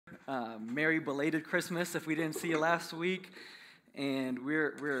Merry belated Christmas if we didn't see you last week. And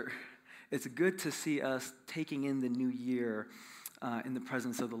it's good to see us taking in the new year in the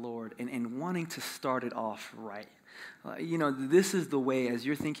presence of the Lord and wanting to start it off right. This is the way, as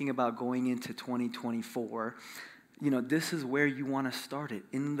you're thinking about going into 2024, this is where you want to start it,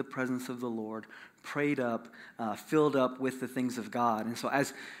 in the presence of the Lord, prayed up, filled up with the things of God. And so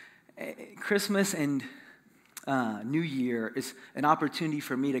as Christmas and New Year is an opportunity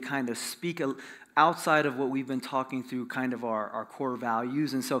for me to kind of speak outside of what we've been talking through, kind of our core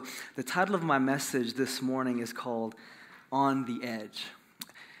values. And so the title of my message this morning is called On the Edge.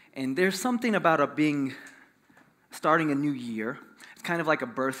 And there's something about starting a new year. It's kind of like a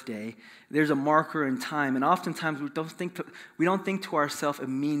birthday. There's a marker in time, and oftentimes we don't think to ourselves it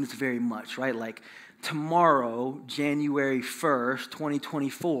means very much, right? Like tomorrow, January 1st,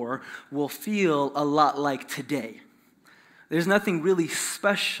 2024, will feel a lot like today. There's nothing really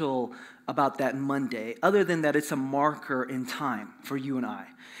special about that Monday, other than that it's a marker in time for you and I.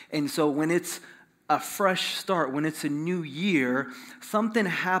 And so when it's a fresh start, when it's a new year, something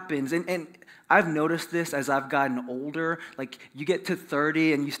happens, and I've noticed this as I've gotten older. Like you get to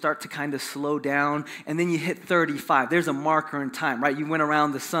 30 and you start to kind of slow down, and then you hit 35. There's a marker in time, right? You went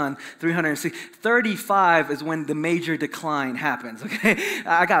around the sun 360. 35 is when the major decline happens, okay?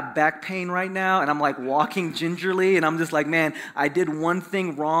 I got back pain right now, and I'm like walking gingerly, and I'm just like, man, I did one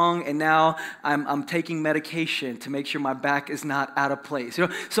thing wrong, and now I'm taking medication to make sure my back is not out of place.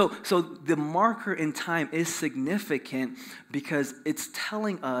 So the marker in time is significant because it's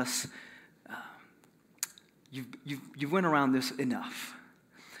telling us You've went around this enough,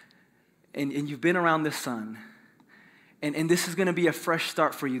 and you've been around the sun, and this is going to be a fresh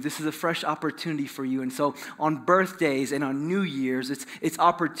start for you. This is a fresh opportunity for you. And so on birthdays and on New Year's, it's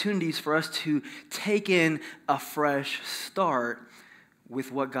opportunities for us to take in a fresh start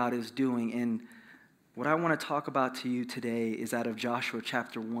with what God is doing. And what I want to talk about to you today is out of Joshua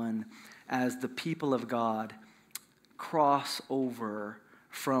chapter 1, as the people of God cross over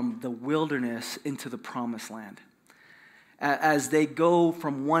from the wilderness into the promised land. As they go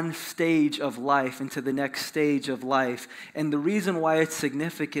from one stage of life into the next stage of life. And the reason why it's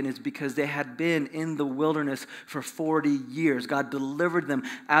significant is because they had been in the wilderness for 40 years. God delivered them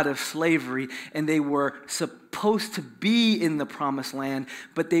out of slavery, and they were supposed to be in the promised land,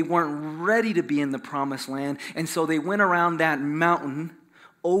 but they weren't ready to be in the promised land. And so they went around that mountain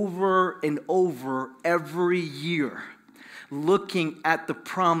over and over every year, looking at the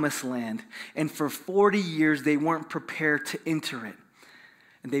promised land. And for 40 years, they weren't prepared to enter it.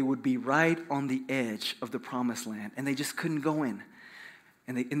 And they would be right on the edge of the promised land, and they just couldn't go in.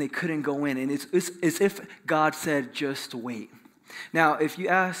 And they couldn't go in. And it's as if God said, just wait. Now, if you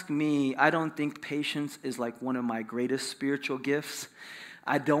ask me, I don't think patience is like one of my greatest spiritual gifts.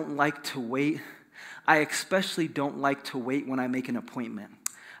 I don't like to wait. I especially don't like to wait when I make an appointment.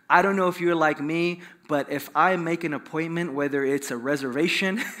 I don't know if you're like me, but if I make an appointment, whether it's a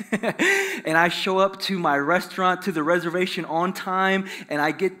reservation, and I show up to my restaurant, to the reservation on time, and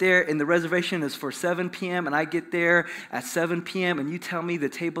I get there, and the reservation is for 7 p.m., and I get there at 7 p.m., and you tell me the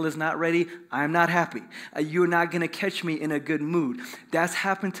table is not ready, I'm not happy. You're not going to catch me in a good mood. That's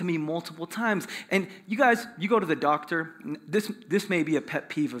happened to me multiple times. And you guys, you go to the doctor. This may be a pet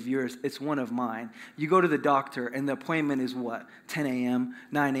peeve of yours. It's one of mine. You go to the doctor, and the appointment is what? 10 a.m.,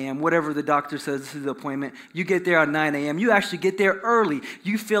 9 a.m., whatever the doctor says this is the appointment. You get there at 9 a.m. You actually get there early.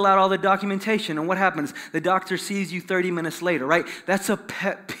 You fill out all the documentation, and what happens? The doctor sees you 30 minutes later, right? That's a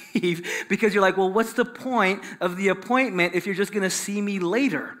pet peeve because you're like, well, what's the point of the appointment if you're just going to see me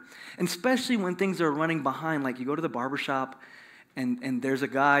later? And especially when things are running behind, like you go to the barbershop, and there's a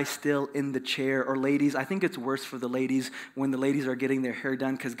guy still in the chair, or ladies. I think it's worse for the ladies when the ladies are getting their hair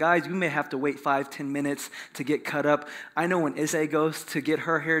done, because guys, you may have to wait 5-10 minutes to get cut up. I know when Issei goes to get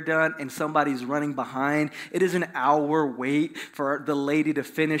her hair done and somebody's running behind, it is an hour wait for the lady to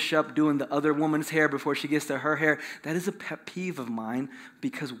finish up doing the other woman's hair before she gets to her hair. That is a pet peeve of mine,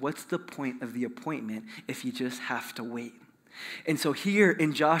 because what's the point of the appointment if you just have to wait? And so here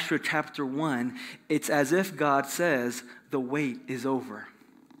in Joshua chapter 1, it's as if God says, the wait is over.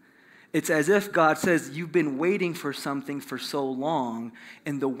 It's as if God says, you've been waiting for something for so long,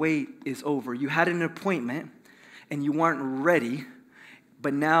 and the wait is over. You had an appointment, and you weren't ready,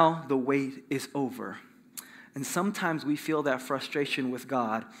 but now the wait is over. And sometimes we feel that frustration with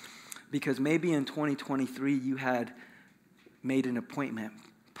God, because maybe in 2023 you had made an appointment,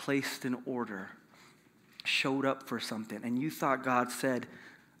 placed an order, showed up for something, and you thought God said,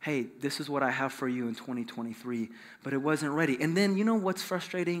 hey, this is what I have for you in 2023, but it wasn't ready. And then you know what's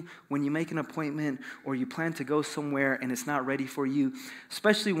frustrating? When you make an appointment or you plan to go somewhere and it's not ready for you,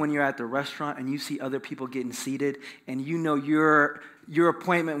 especially when you're at the restaurant and you see other people getting seated and you know your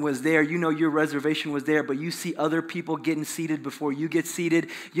appointment was there, you know your reservation was there, but you see other people getting seated before you get seated.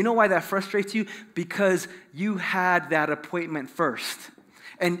 You know why that frustrates you? Because you had that appointment first.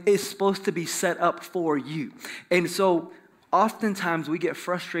 And it's supposed to be set up for you. And so oftentimes we get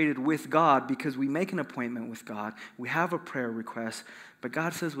frustrated with God because we make an appointment with God. We have a prayer request, but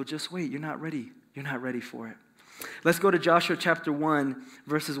God says, well, just wait. You're not ready. You're not ready for it. Let's go to Joshua chapter 1,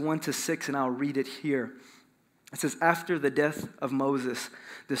 verses 1-6, and I'll read it here. It says, after the death of Moses,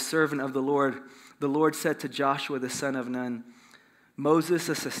 the servant of the Lord said to Joshua, the son of Nun, Moses'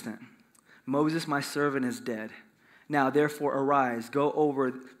 assistant, Moses, my servant, is dead. Now, therefore, arise, go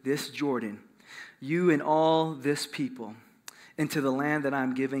over this Jordan, you and all this people, into the land that I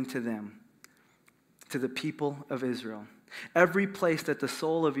am giving to them, to the people of Israel. Every place that the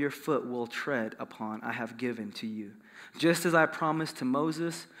sole of your foot will tread upon, I have given to you. Just as I promised to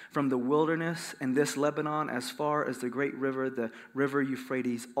Moses, from the wilderness and this Lebanon, as far as the great river, the river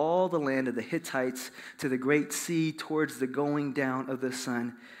Euphrates, all the land of the Hittites, to the great sea, towards the going down of the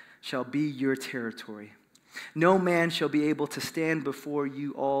sun, shall be your territory. No man shall be able to stand before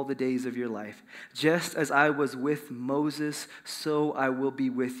you all the days of your life. Just as I was with Moses, so I will be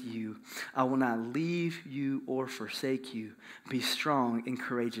with you. I will not leave you or forsake you. Be strong and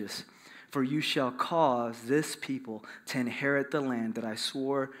courageous, for you shall cause this people to inherit the land that I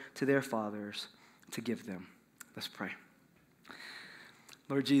swore to their fathers to give them. Let's pray.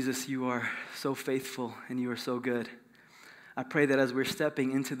 Lord Jesus, you are so faithful and you are so good. I pray that as we're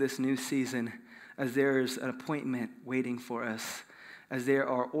stepping into this new season, as there is an appointment waiting for us, as there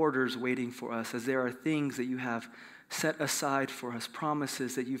are orders waiting for us, as there are things that you have set aside for us,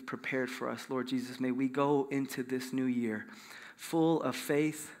 promises that you've prepared for us, Lord Jesus, may we go into this new year full of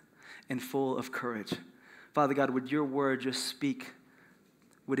faith and full of courage. Father God, would your word just speak?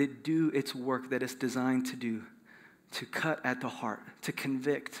 Would it do its work that it's designed to do, to cut at the heart, to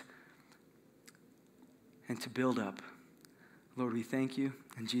convict, and to build up? Lord, we thank you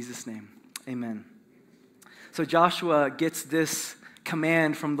in Jesus' name. Amen. So Joshua gets this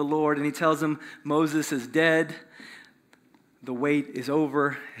command from the Lord, and he tells him, Moses is dead. The wait is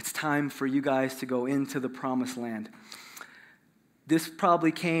over. It's time for you guys to go into the promised land. This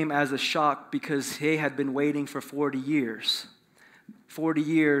probably came as a shock because they had been waiting for 40 years. 40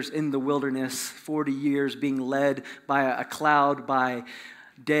 years in the wilderness, 40 years being led by a cloud by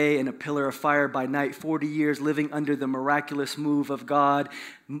day and a pillar of fire by night, 40 years living under the miraculous move of God.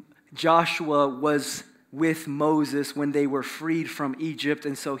 Joshua was with Moses when they were freed from Egypt,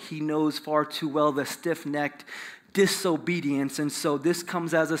 and so he knows far too well the stiff-necked disobedience. And so this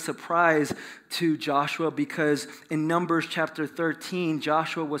comes as a surprise to Joshua because in Numbers chapter 13,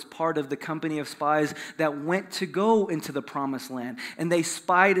 Joshua was part of the company of spies that went to go into the promised land, and they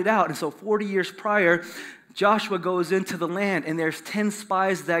spied it out. And so 40 years prior, Joshua goes into the land, and there's 10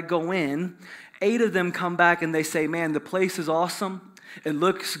 spies that go in. 8 of them come back and they say, man, the place is awesome. It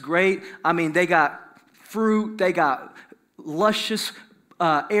looks great. I mean, they got fruit, they got luscious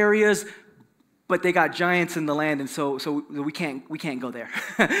areas, but they got giants in the land, and so we can't go there.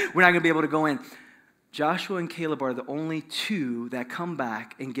 We're not going to be able to go in. Joshua and Caleb are the only 2 that come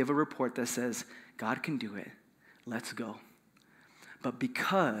back and give a report that says, God can do it. Let's go. But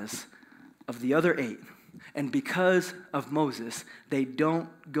because of the other 8, and because of Moses, they don't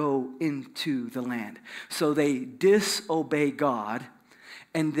go into the land. So they disobey God,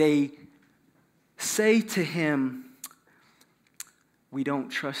 and they say to him, we don't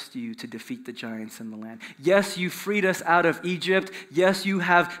trust you to defeat the giants in the land. Yes, you freed us out of Egypt. Yes, you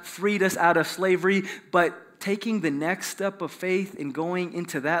have freed us out of slavery, but taking the next step of faith and going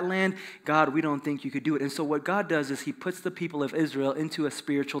into that land, God, we don't think you could do it. And so what God does is he puts the people of Israel into a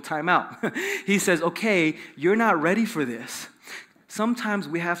spiritual timeout. He says, okay, you're not ready for this. Sometimes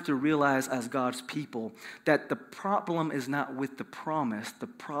we have to realize as God's people that the problem is not with the promise, the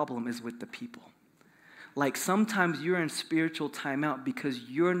problem is with the people. Like sometimes you're in spiritual timeout because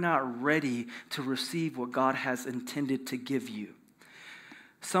you're not ready to receive what God has intended to give you.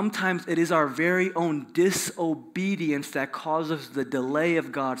 Sometimes it is our very own disobedience that causes the delay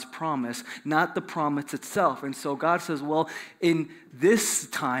of God's promise, not the promise itself. And so God says, well, in this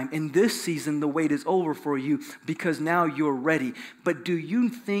time, in this season, the wait is over for you because now you're ready. But do you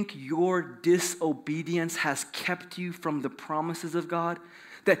think your disobedience has kept you from the promises of God?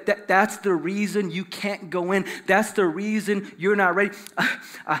 That's the reason you can't go in. That's the reason you're not ready.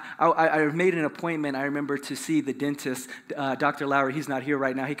 I made an appointment, I remember, to see the dentist, Dr. Lowry. He's not here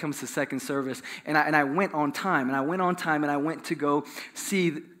right now. He comes to second service. And I went on time. And I went to go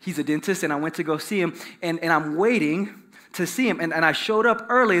see, he's a dentist, and I went to go see him. And I'm waiting to see him. And I showed up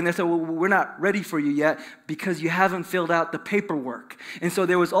early, and they said, well, we're not ready for you yet because you haven't filled out the paperwork. And so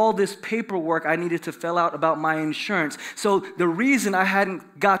there was all this paperwork I needed to fill out about my insurance. So the reason I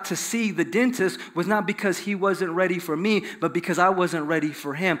hadn't got to see the dentist was not because he wasn't ready for me, but because I wasn't ready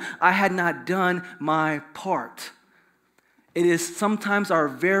for him. I had not done my part. It is sometimes our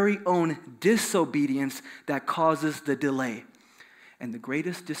very own disobedience that causes the delay. And the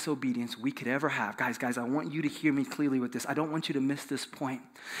greatest disobedience we could ever have, guys, I want you to hear me clearly with this. I don't want you to miss this point.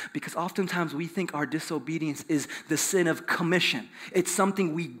 Because oftentimes we think our disobedience is the sin of commission. It's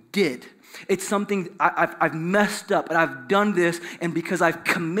something we did. It's something I've messed up and I've done this, and because I've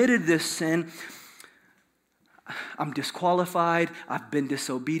committed this sin, I'm disqualified, I've been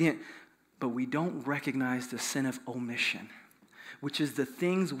disobedient. But we don't recognize the sin of omission, which is the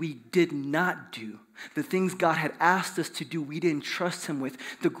things we did not do, the things God had asked us to do, we didn't trust him with.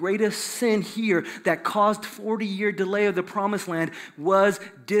 The greatest sin here that caused 40-year delay of the promised land was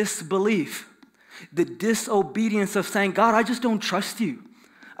disbelief. The disobedience of saying, God, I just don't trust you.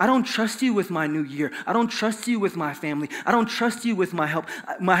 I don't trust you with my new year. I don't trust you with my family. I don't trust you with my health.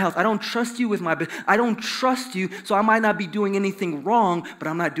 I don't trust you with my business. I don't trust you, so I might not be doing anything wrong, but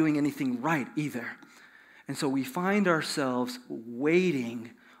I'm not doing anything right either. And so we find ourselves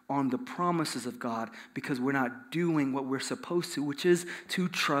waiting on the promises of God because we're not doing what we're supposed to, which is to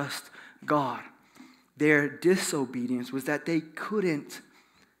trust God. Their disobedience was that they couldn't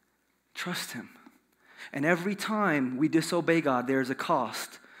trust him. And every time we disobey God, there's a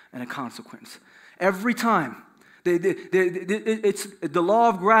cost and a consequence. Every time. It's the law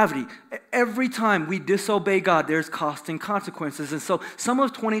of gravity. Every time we disobey God, there's cost and consequences. And so some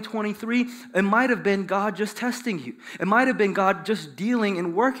of 2023, it might have been God just testing you. It might have been God just dealing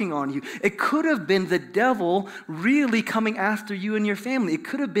and working on you. It could have been the devil really coming after you and your family. It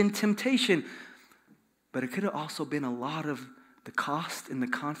could have been temptation. But it could have also been a lot of the cost and the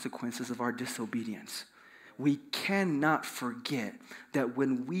consequences of our disobedience. We cannot forget that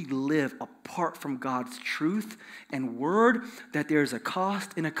when we live apart from God's truth and word, that there's a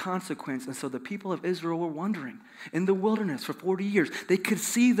cost and a consequence. And so the people of Israel were wandering in the wilderness for 40 years. They could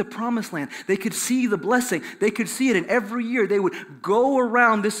see the promised land. They could see the blessing. They could see it. And every year they would go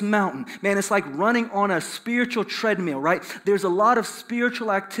around this mountain. Man, it's like running on a spiritual treadmill, right? There's a lot of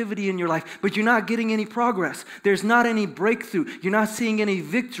spiritual activity in your life, but you're not getting any progress. There's not any breakthrough. You're not seeing any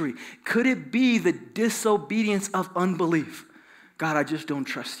victory. Could it be the disobedience of unbelief? God, I just don't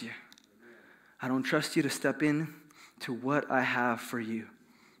trust you. I don't trust you to step in to what I have for you.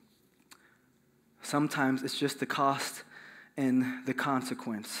 Sometimes it's just the cost and the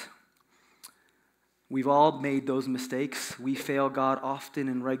consequence. We've all made those mistakes. We fail God often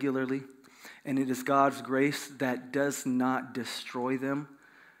and regularly. And it is God's grace that does not destroy them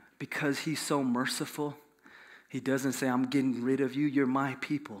because he's so merciful. He doesn't say, I'm getting rid of you, you're my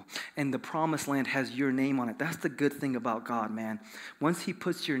people. And the promised land has your name on it. That's the good thing about God, man. Once he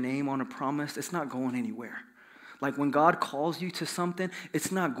puts your name on a promise, it's not going anywhere. Like when God calls you to something,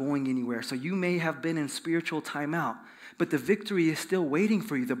 it's not going anywhere. So you may have been in spiritual timeout, but the victory is still waiting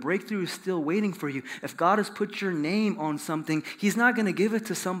for you. The breakthrough is still waiting for you. If God has put your name on something, he's not going to give it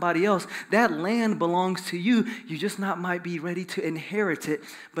to somebody else. That land belongs to you. You just not might be ready to inherit it.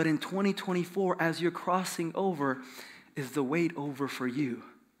 But in 2024, as you're crossing over, is the wait over for you?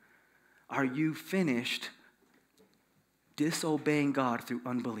 Are you finished disobeying God through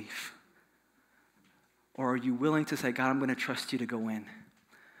unbelief? Or are you willing to say, God, I'm going to trust you to go in.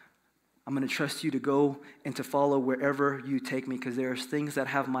 I'm going to trust you to go and to follow wherever you take me because there's things that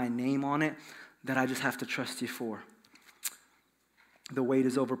have my name on it that I just have to trust you for. The wait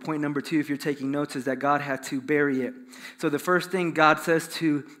is over. Point number 2, if you're taking notes, is that God had to bury it. So the first thing God says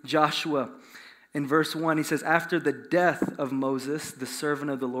to Joshua in verse 1, he says, after the death of Moses, the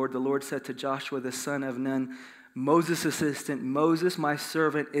servant of the Lord said to Joshua, the son of Nun, Moses' assistant, Moses, my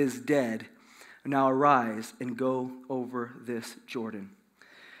servant, is dead. Now arise and go over this Jordan.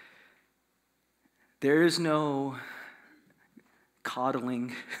 There is no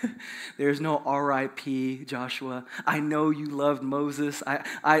coddling. There's no R.I.P. Joshua. I know you loved Moses.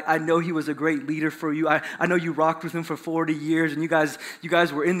 I know he was a great leader for you. I know you rocked with him for 40 years, and you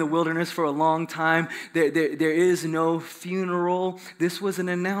guys were in the wilderness for a long time. There is no funeral. This was an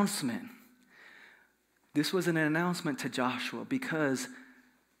announcement. This was an announcement to Joshua because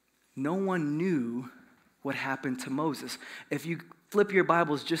no one knew what happened to Moses. If you flip your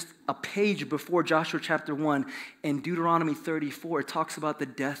Bibles just a page before Joshua chapter 1, in Deuteronomy 34, it talks about the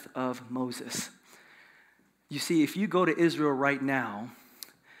death of Moses. You see, if you go to Israel right now,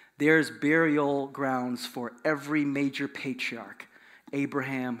 there's burial grounds for every major patriarch.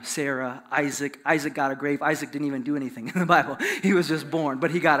 Abraham, Sarah, Isaac. Isaac got a grave. Isaac didn't even do anything in the Bible. He was just born,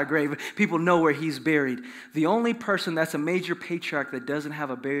 but he got a grave. People know where he's buried. The only person that's a major patriarch that doesn't have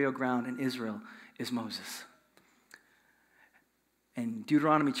a burial ground in Israel is Moses. In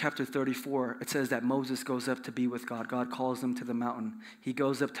Deuteronomy chapter 34, it says that Moses goes up to be with God. God calls him to the mountain. He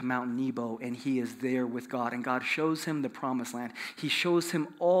goes up to Mount Nebo, and he is there with God. And God shows him the promised land. He shows him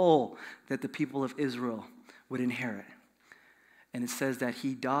all that the people of Israel would inherit. And it says that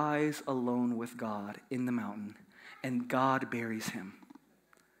he dies alone with God in the mountain, and God buries him.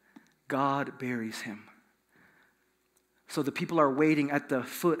 God buries him. So the people are waiting at the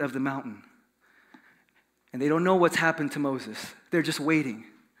foot of the mountain. And they don't know what's happened to Moses. They're just waiting.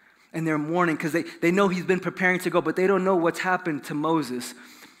 And they're mourning because they know he's been preparing to go, but they don't know what's happened to Moses.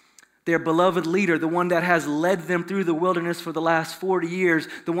 Their beloved leader, the one that has led them through the wilderness for the last 40 years,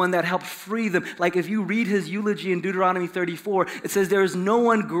 the one that helped free them. Like if you read his eulogy in Deuteronomy 34, it says there is no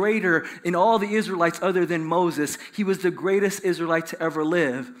one greater in all the Israelites other than Moses. He was the greatest Israelite to ever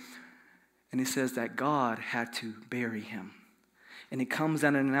live. And it says that God had to bury him. And it comes as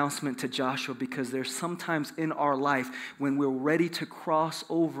an announcement to Joshua because there's sometimes in our life when we're ready to cross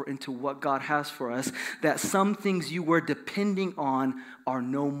over into what God has for us, that some things you were depending on are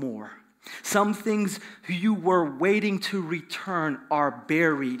no more. Some things you were waiting to return are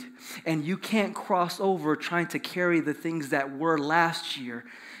buried. And you can't cross over trying to carry the things that were last year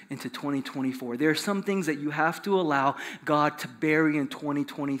into 2024. There are some things that you have to allow God to bury in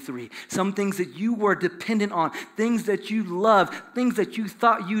 2023. Some things that you were dependent on, things that you love, things that you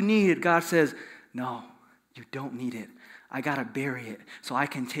thought you needed. God says, no, you don't need it. I got to bury it so I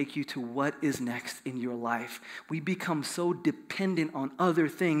can take you to what is next in your life. We become so dependent on other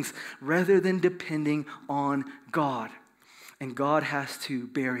things rather than depending on God. And God has to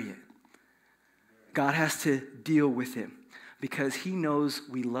bury it. God has to deal with it, because he knows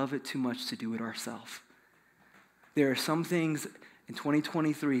we love it too much to do it ourselves. There are some things in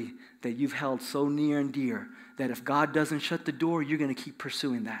 2023 that you've held so near and dear that if God doesn't shut the door, you're going to keep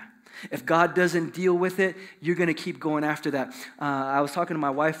pursuing that. If God doesn't deal with it, you're going to keep going after that. I was talking to my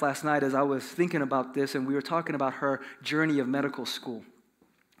wife last night as I was thinking about this, and we were talking about her journey of medical school.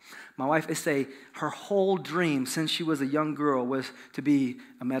 My wife is saying her whole dream since she was a young girl was to be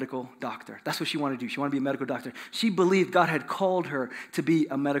a medical doctor. That's what she wanted to do. She wanted to be a medical doctor. She believed God had called her to be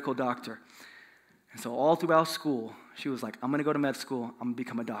a medical doctor. And so all throughout school, she was like, I'm going to go to med school. I'm going to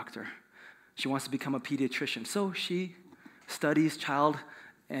become a doctor. She wants to become a pediatrician. So she studies child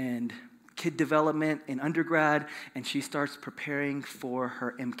and kid development in undergrad, and she starts preparing for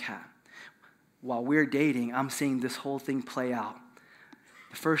her MCAT. While we're dating, I'm seeing this whole thing play out.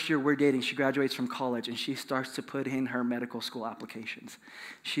 The first year we're dating, she graduates from college, and she starts to put in her medical school applications.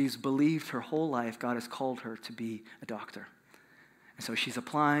 She's believed her whole life God has called her to be a doctor. And so she's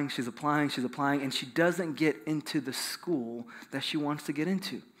applying, and she doesn't get into the school that she wants to get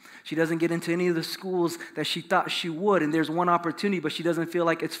into. She doesn't get into any of the schools that she thought she would, and there's one opportunity, but she doesn't feel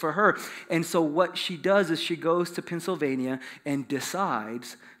like it's for her. And so what she does is she goes to Pennsylvania and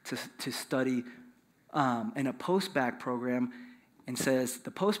decides to study in a post-bac program, and says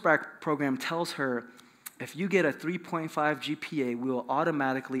the post-bac program tells her, if you get a 3.5 GPA, we will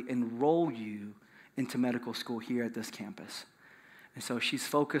automatically enroll you into medical school here at this campus. And so she's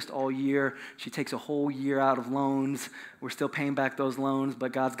focused all year. She takes a whole year out of loans. We're still paying back those loans,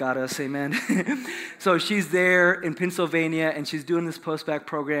 but God's got us, amen. So she's there in Pennsylvania, and she's doing this post-bac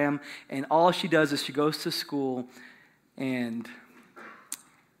program, and all she does is she goes to school, and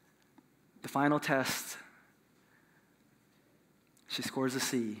the final test, she scores a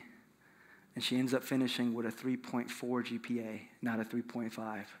C, and she ends up finishing with a 3.4 GPA, not a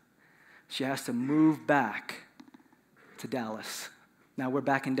 3.5. She has to move back to Dallas. Now we're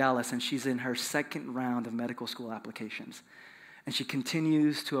back in Dallas, and she's in her second round of medical school applications. And she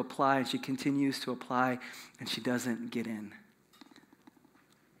continues to apply, and she doesn't get in.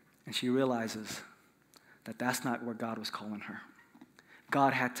 And she realizes that that's not where God was calling her.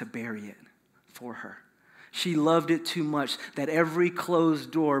 God had to bury it for her. She loved it too much that every closed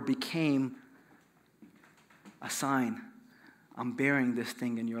door became a sign. I'm burying this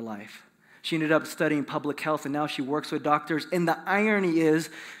thing in your life. She ended up studying public health, and now she works with doctors. And the irony is,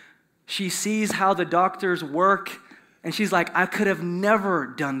 she sees how the doctors work And she's like, I could have never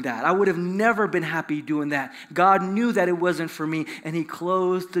done that. I would have never been happy doing that. God knew that it wasn't for me, and he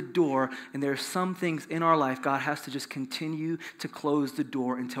closed the door. And there are some things in our life God has to just continue to close the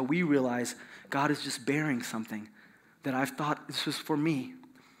door until we realize God is just bearing something that I've thought this was for me.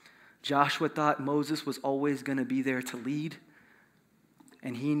 Joshua thought Moses was always going to be there to lead,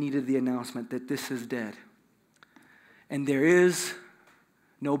 and he needed the announcement that this is dead. And there is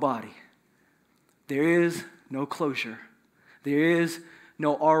no body. There is no closure. There is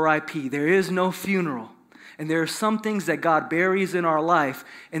no RIP. There is no funeral. And there are some things that God buries in our life,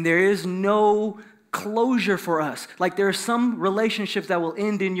 and there is no closure for us. Like there are some relationships that will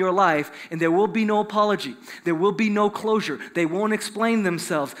end in your life, and there will be no apology. There will be no closure. They won't explain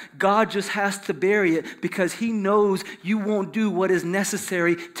themselves. God just has to bury it because he knows you won't do what is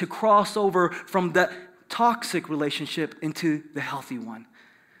necessary to cross over from the toxic relationship into the healthy one.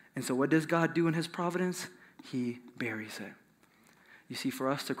 And so what does God do in his providence? He buries it. You see, for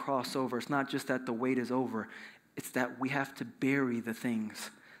us to cross over, it's not just that the wait is over. It's that we have to bury the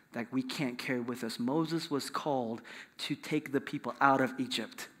things that we can't carry with us. Moses was called to take the people out of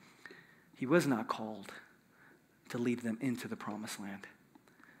Egypt. He was not called to lead them into the promised land.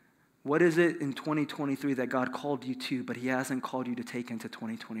 What is it in 2023 that God called you to, but he hasn't called you to take into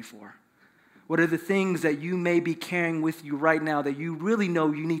 2024? What are the things that you may be carrying with you right now that you really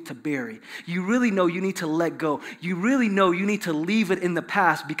know you need to bury? You really know you need to let go. You really know you need to leave it in the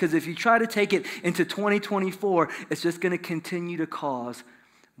past, because if you try to take it into 2024, it's just going to continue to cause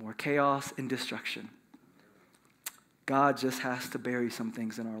more chaos and destruction. God just has to bury some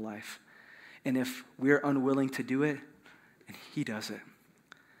things in our life. And if we're unwilling to do it, and he does it.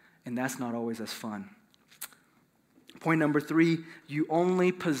 And that's not always as fun. Point number 3, you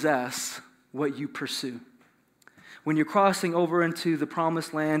only possess what you pursue. When you're crossing over into the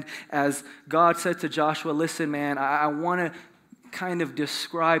promised land, as God said to Joshua, listen, man, I want to kind of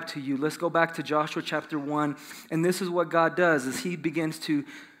describe to you. Let's go back to Joshua chapter 1. And this is what God does, is he begins to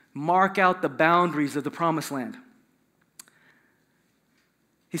mark out the boundaries of the promised land.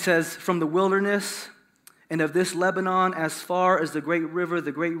 He says, from the wilderness and of this Lebanon, as far as the great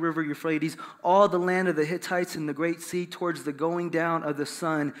river Euphrates, all the land of the Hittites and the great sea towards the going down of the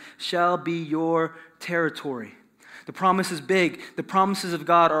sun shall be your territory. The promise is big. The promises of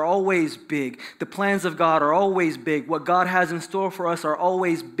God are always big. The plans of God are always big. What God has in store for us are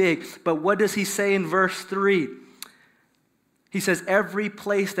always big. But what does he say in verse 3? He says, every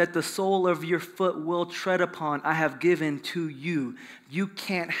place that the sole of your foot will tread upon, I have given to you. You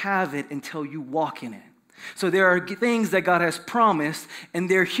can't have it until you walk in it. So there are things that God has promised, and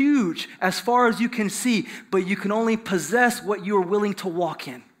they're huge as far as you can see, but you can only possess what you are willing to walk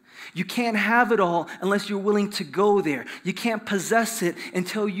in. You can't have it all unless you're willing to go there. You can't possess it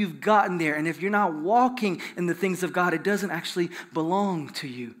until you've gotten there. And if you're not walking in the things of God, it doesn't actually belong to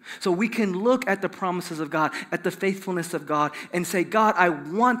you. So we can look at the promises of God, at the faithfulness of God, and say, God, I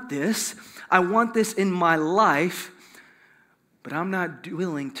want this. I want this in my life. But I'm not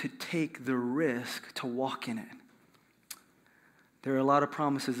willing to take the risk to walk in it. There are a lot of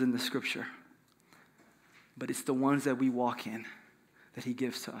promises in the scripture, but it's the ones that we walk in that he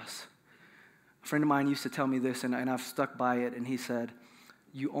gives to us. A friend of mine used to tell me this, and I've stuck by it, and he said,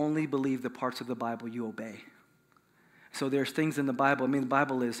 you only believe the parts of the Bible you obey. So there's things in the Bible. I mean, the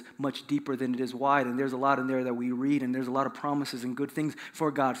Bible is much deeper than it is wide, and there's a lot in there that we read, and there's a lot of promises and good things for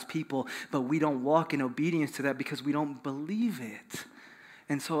God's people, but we don't walk in obedience to that because we don't believe it.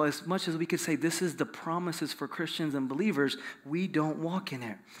 And so as much as we could say this is the promises for Christians and believers, we don't walk in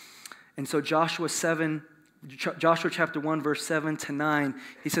it. And so Joshua chapter 1, verse 7 to 9,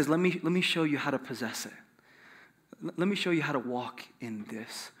 he says, let me show you how to possess it. Let me show you how to walk in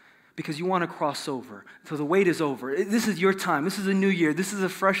this. Because you want to cross over. So the wait is over. This is your time. This is a new year. This is a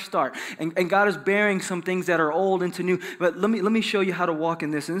fresh start. And God is bearing some things that are old into new. But let me show you how to walk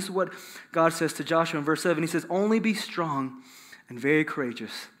in this. And this is what God says to Joshua in verse 7. He says, only be strong and very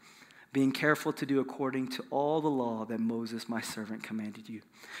courageous, being careful to do according to all the law that Moses, my servant, commanded you.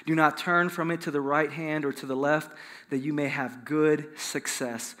 Do not turn from it to the right hand or to the left, that you may have good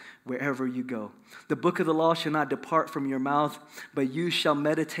success wherever you go. The book of the law shall not depart from your mouth, but you shall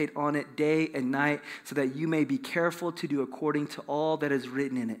meditate on it day and night, so that you may be careful to do according to all that is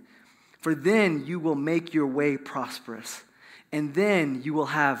written in it. For then you will make your way prosperous, and then you will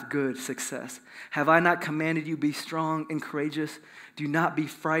have good success. Have I not commanded you, be strong and courageous? Do not be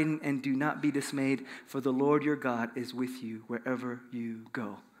frightened and do not be dismayed, for the Lord your God is with you wherever you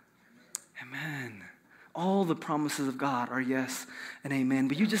go. Amen. All the promises of God are yes and amen.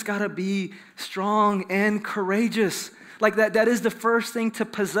 But you just got to be strong and courageous. Like that is the first thing to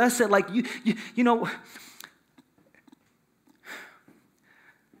possess it. Like you know,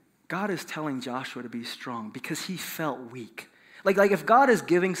 God is telling Joshua to be strong because he felt weak. Like if God is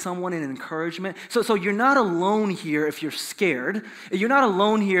giving someone an encouragement, so you're not alone here if you're scared. You're not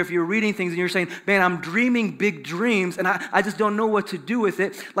alone here if you're reading things and you're saying, man, I'm dreaming big dreams and I just don't know what to do with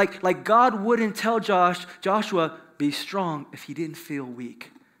it. Like God wouldn't tell Joshua, be strong if he didn't feel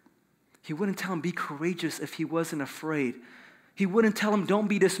weak. He wouldn't tell him, be courageous if he wasn't afraid. He wouldn't tell him, don't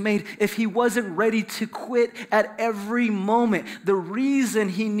be dismayed, if he wasn't ready to quit at every moment. The reason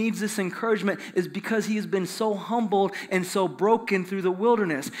he needs this encouragement is because he has been so humbled and so broken through the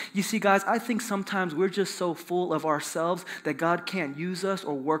wilderness. You see, guys, I think sometimes we're just so full of ourselves that God can't use us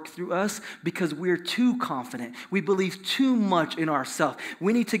or work through us because we're too confident. We believe too much in ourselves.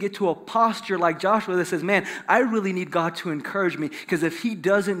 We need to get to a posture like Joshua that says, man, I really need God to encourage me because if he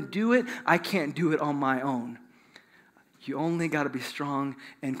doesn't do it, I can't do it on my own. You only got to be strong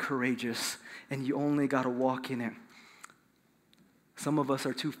and courageous, and you only got to walk in it. Some of us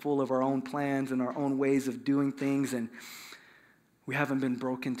are too full of our own plans and our own ways of doing things, and we haven't been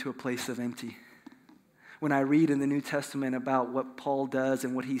broken to a place of empty. When I read in the New Testament about what Paul does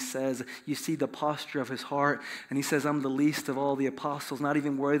and what he says, you see the posture of his heart, and he says, I'm the least of all the apostles, not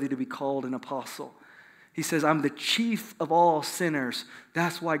even worthy to be called an apostle. He says, I'm the chief of all sinners.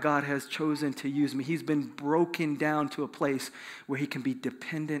 That's why God has chosen to use me. He's been broken down to a place where he can be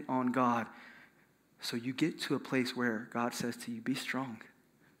dependent on God. So you get to a place where God says to you, be strong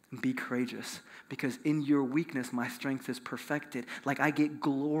and be courageous, because in your weakness, my strength is perfected. Like I get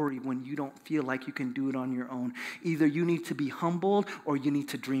glory when you don't feel like you can do it on your own. Either you need to be humbled or you need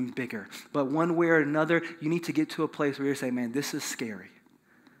to dream bigger. But one way or another, you need to get to a place where you say, man, this is scary.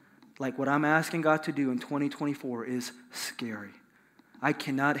 Like what I'm asking God to do in 2024 is scary. I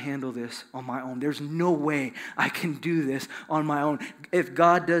cannot handle this on my own. There's no way I can do this on my own. If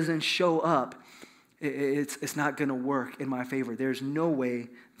God doesn't show up, it's not going to work in my favor. There's no way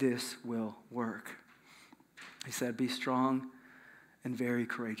this will work. He said, be strong and very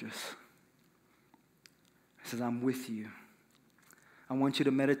courageous. He says, I'm with you. I want you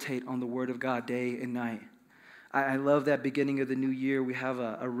to meditate on the word of God day and night. I love that beginning of the new year, we have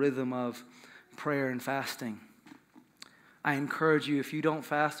a rhythm of prayer and fasting. I encourage you, if you don't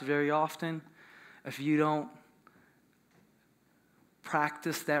fast very often, if you don't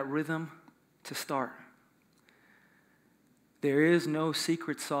practice that rhythm, to start. There is no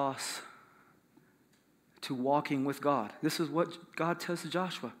secret sauce to walking with God. This is what God tells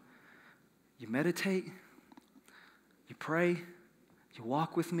Joshua. You meditate, you pray, you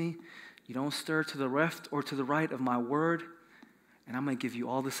walk with me. You don't stir to the left or to the right of my word, and I'm going to give you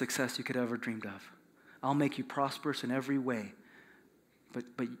all the success you could ever dreamed of. I'll make you prosperous in every way.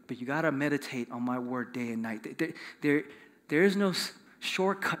 But you got to meditate on my word day and night. There is no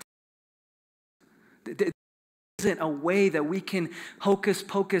shortcut. There isn't a way that we can hocus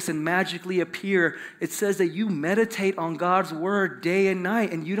pocus and magically appear. It says that you meditate on God's word day and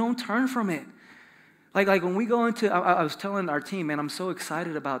night, and you don't turn from it. Like when we go into, I was telling our team, man, I'm so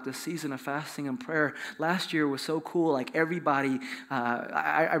excited about this season of fasting and prayer. Last year was so cool. Like everybody,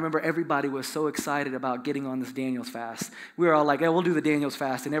 I remember everybody was so excited about getting on this Daniel's fast. We were all like, hey, we'll do the Daniel's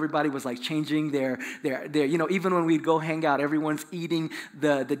fast. And everybody was like changing their even when we'd go hang out, everyone's eating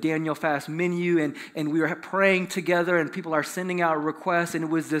the Daniel fast menu. And we were praying together and people are sending out requests. And it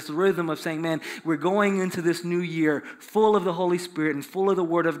was this rhythm of saying, man, we're going into this new year full of the Holy Spirit and full of the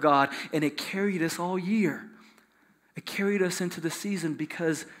Word of God. And it carried us all year. It carried us into the season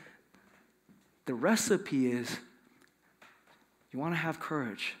because the recipe is you want to have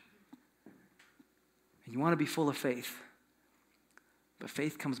courage and you want to be full of faith. But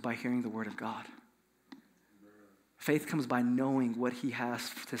faith comes by hearing the word of God. Faith comes by knowing what he has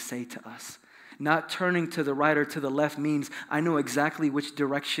to say to us. Not turning to the right or to the left means I know exactly which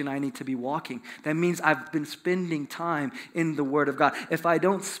direction I need to be walking. That means I've been spending time in the Word of God. If I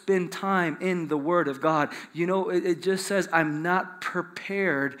don't spend time in the Word of God, it just says I'm not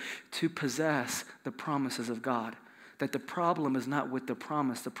prepared to possess the promises of God. That the problem is not with the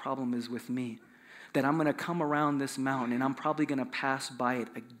promise, the problem is with me. That I'm going to come around this mountain and I'm probably going to pass by it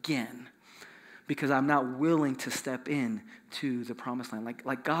again. Because I'm not willing to step in to the promised land.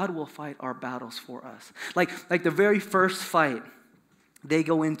 Like God will fight our battles for us. Like the very first fight they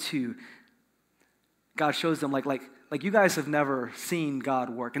go into, God shows them like you guys have never seen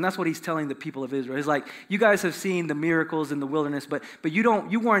God work. And that's what he's telling the people of Israel. He's like, you guys have seen the miracles in the wilderness, but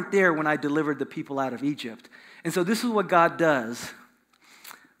you weren't there when I delivered the people out of Egypt. And so this is what God does.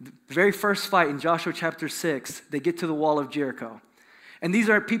 The very first fight in Joshua chapter 6, they get to the wall of Jericho. And these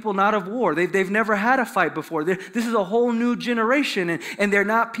are people not of war. They've never had a fight before. This is a whole new generation, and they're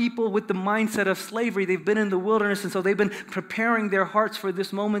not people with the mindset of slavery. They've been in the wilderness, and so they've been preparing their hearts for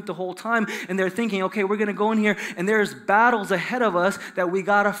this moment the whole time, and they're thinking, okay, we're going to go in here, and there's battles ahead of us that we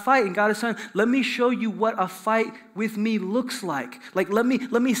got to fight. And God is saying, let me show you what a fight with me looks like. Like, let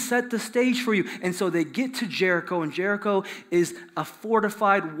me set the stage for you. And so they get to Jericho, and Jericho is a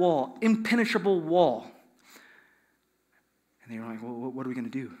fortified wall, impenetrable wall. And they're like, well, what are we going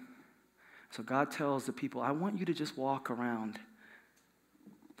to do? So God tells the people, I want you to just walk around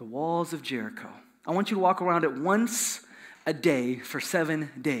the walls of Jericho. I want you to walk around it once a day for 7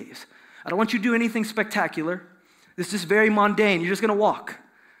 days. I don't want you to do anything spectacular. This is just very mundane. You're just going to walk.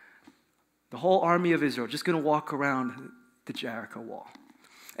 The whole army of Israel just going to walk around the Jericho wall.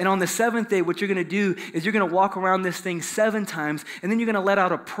 And on the 7th day, what you're going to do is you're going to walk around this thing 7 times, and then you're going to let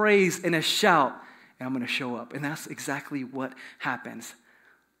out a praise and a shout, and I'm going to show up. And that's exactly what happens.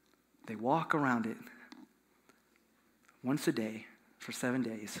 They walk around it once a day for 7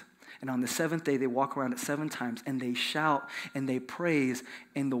 days. And on the 7th day, they walk around it 7 times, and they shout and they praise,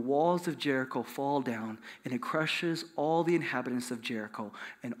 and the walls of Jericho fall down, and it crushes all the inhabitants of Jericho.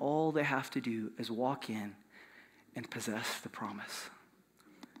 And all they have to do is walk in and possess the promise.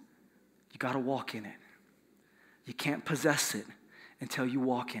 You got to walk in it. You can't possess it until you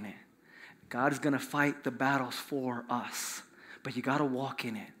walk in it. God is going to fight the battles for us, but you got to walk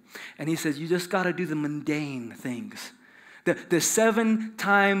in it. And he says, you just got to do the mundane things. The 7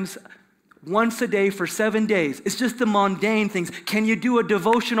 times, once a day for 7 days. It's just the mundane things. Can you do a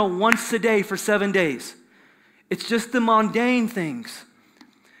devotional once a day for 7 days? It's just the mundane things.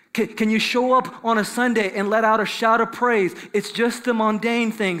 Can you show up on a Sunday and let out a shout of praise? It's just the mundane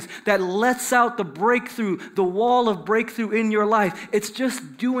things that lets out the breakthrough, the wall of breakthrough in your life. It's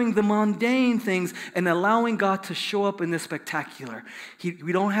just doing the mundane things and allowing God to show up in the spectacular.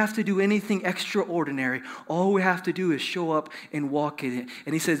 We don't have to do anything extraordinary. All we have to do is show up and walk in it.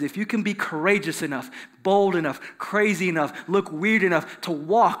 And he says, if you can be courageous enough, bold enough, crazy enough, look weird enough to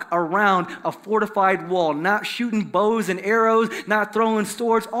walk around a fortified wall, not shooting bows and arrows, not throwing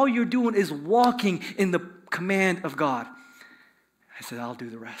swords, all you're doing is walking in the command of God. I said, I'll do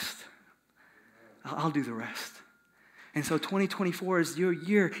the rest. I'll do the rest. And so 2024 is your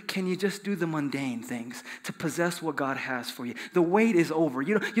year. Can you just do the mundane things to possess what God has for you? The wait is over.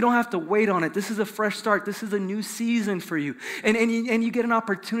 You don't have to wait on it. This is a fresh start. This is a new season for you. And you get an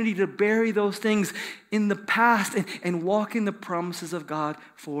opportunity to bury those things in the past and walk in the promises of God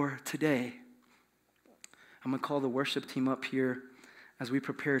for today. I'm going to call the worship team up here as we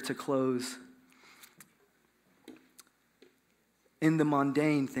prepare to close. In the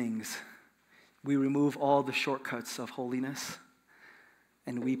mundane things, we remove all the shortcuts of holiness,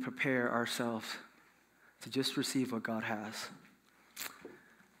 and we prepare ourselves to just receive what God has.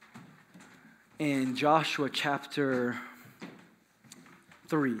 In Joshua chapter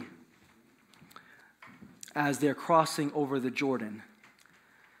 3, as they're crossing over the Jordan,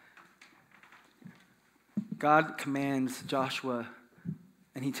 God commands Joshua,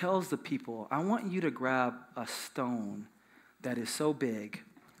 and he tells the people, I want you to grab a stone that is so big.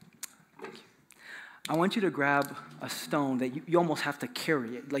 I want you to grab a stone that you almost have to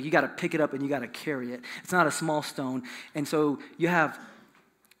carry it. Like you got to pick it up and you got to carry it. It's not a small stone. And so you have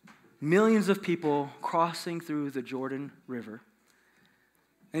millions of people crossing through the Jordan River.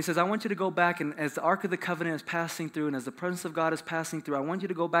 And he says, I want you to go back, and as the Ark of the Covenant is passing through and as the presence of God is passing through, I want you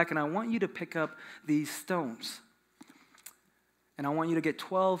to go back and I want you to pick up these stones. And I want you to get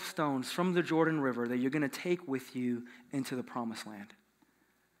 12 stones from the Jordan River that you're going to take with you into the Promised Land.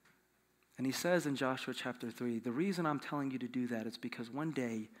 And he says in Joshua chapter 3, the reason I'm telling you to do that is because one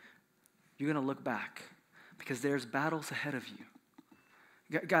day you're going to look back because there's battles ahead of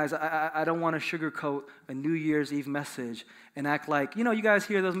you. Guys, I don't want to sugarcoat a New Year's Eve message and act like, you guys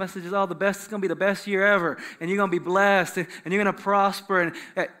hear those messages, oh, it's going to be the best year ever, and you're going to be blessed, and you're going to prosper, and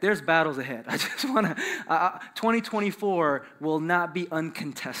there's battles ahead. I just want to, 2024 will not be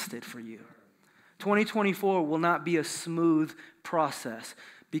uncontested for you. 2024 will not be a smooth process.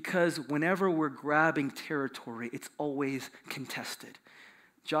 Because whenever we're grabbing territory, it's always contested.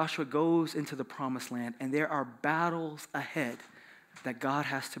 Joshua goes into the Promised Land, and there are battles ahead that God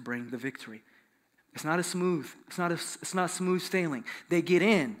has to bring the victory. It's not smooth sailing. They get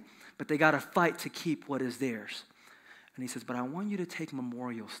in, but they got to fight to keep what is theirs. And he says, but I want you to take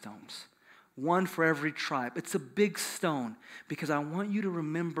memorial stones, one for every tribe. It's a big stone because I want you to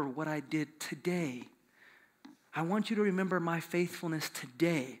remember what I did today. I want you to remember my faithfulness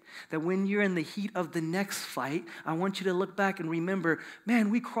today. That when you're in the heat of the next fight, I want you to look back and remember, man,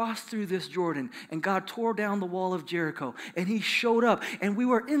 we crossed through this Jordan and God tore down the wall of Jericho and he showed up and we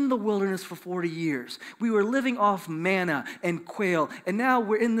were in the wilderness for 40 years. We were living off manna and quail and now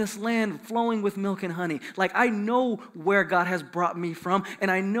we're in this land flowing with milk and honey. Like I know where God has brought me from and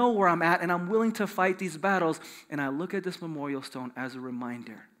I know where I'm at and I'm willing to fight these battles. And I look at this memorial stone as a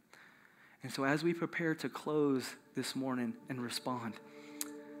reminder. And so as we prepare to close this morning and respond,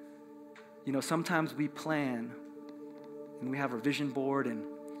 sometimes we plan and we have a vision board and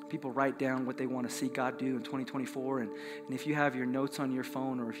people write down what they want to see God do in 2024. And if you have your notes on your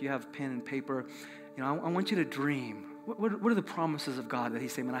phone or if you have pen and paper, I want you to dream. What are the promises of God that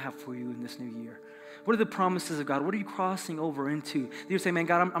he's saying, man, I have for you in this new year? What are the promises of God? What are you crossing over into? You say, man,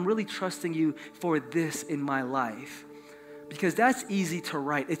 God, I'm really trusting you for this in my life. Because that's easy to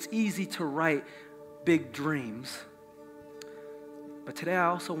write. It's easy to write big dreams. But today I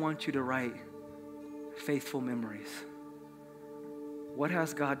also want you to write faithful memories. What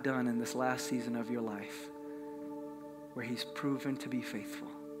has God done in this last season of your life where he's proven to be faithful,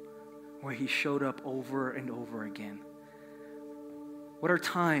 where he showed up over and over again? What are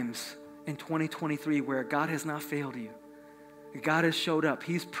times in 2023 where God has not failed you? God has showed up.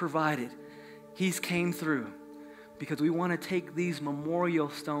 He's provided. He's came through. Because we want to take these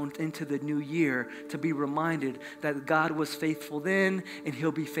memorial stones into the new year to be reminded that God was faithful then and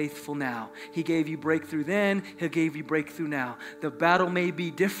he'll be faithful now. He gave you breakthrough then, he'll give you breakthrough now. The battle may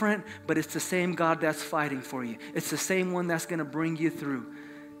be different, but it's the same God that's fighting for you. It's the same one that's going to bring you through.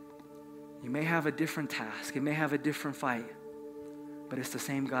 You may have a different task, it may have a different fight, but it's the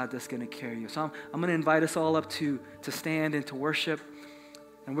same God that's going to carry you. So I'm going to invite us all up to stand and to worship,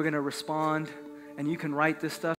 and we're going to respond, and you can write this stuff.